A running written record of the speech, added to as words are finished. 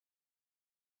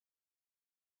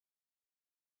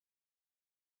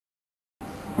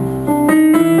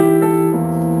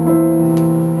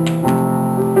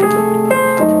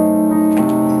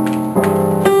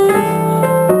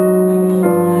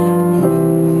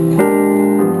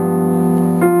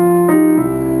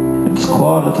It's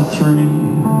 2:45.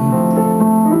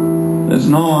 There's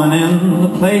no one in the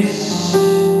place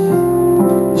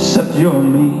except you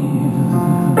and me.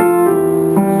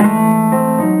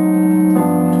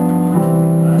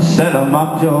 Set 'em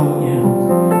up, Joe.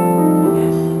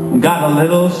 Got a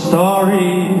little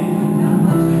story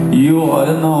you ought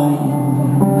to know.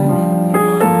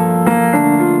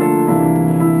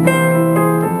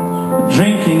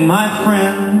 Drinking, my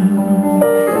friend,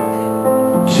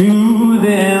 to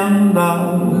the end of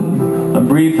a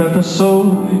brief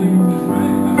episode.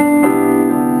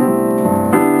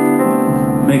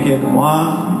 Make it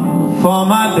one for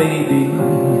my baby,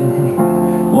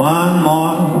 one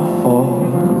more for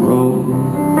the road.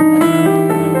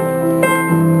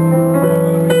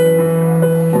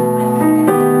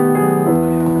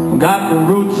 Got the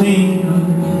routine,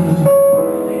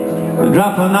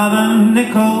 drop another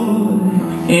nickel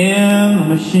in the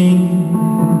machine.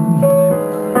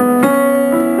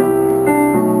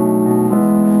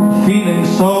 Feeling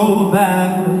so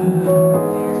bad,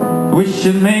 we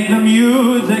should make the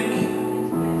music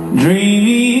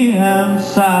dreamy and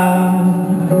sad.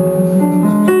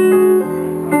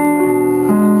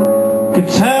 Could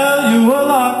tell you a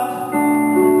lot,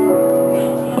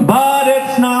 but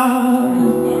it's not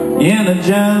in a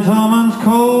gentleman's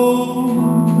code.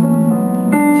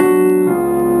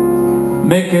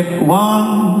 Make it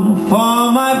one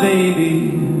for my baby,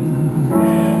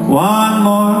 one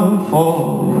more for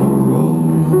the road.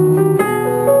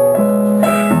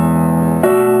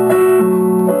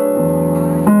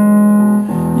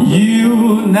 You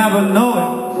never know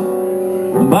it,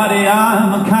 buddy,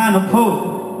 I'm a kind of poet.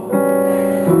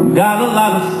 Got a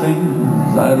lot of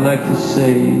things I'd like to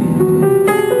say.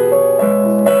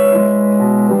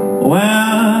 When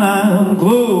I'm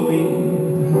gloomy,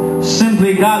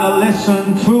 simply gotta listen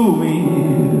to me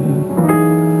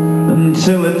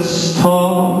until it's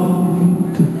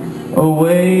talked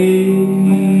away.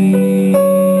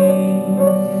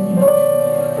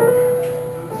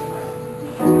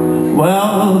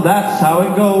 Well, that's how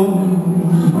it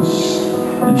goes.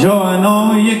 Joe, I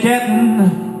know you're getting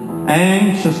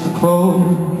anxious to close.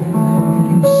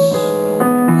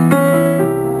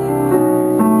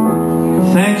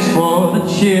 Thanks for the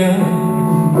cheer.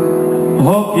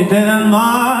 Hope you didn't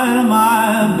mind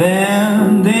my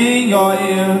bending your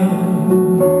ear.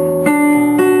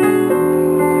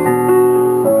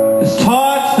 This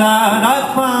torch that I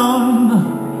found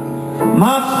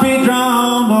must be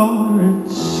drowned or it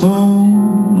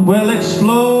soon will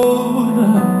explode.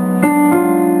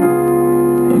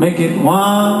 Make it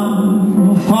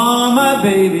one for my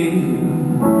baby,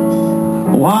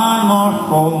 one more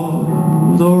for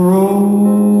the road.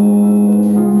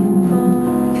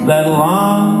 That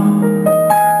long,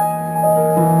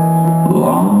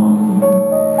 long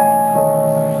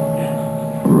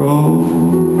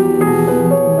road.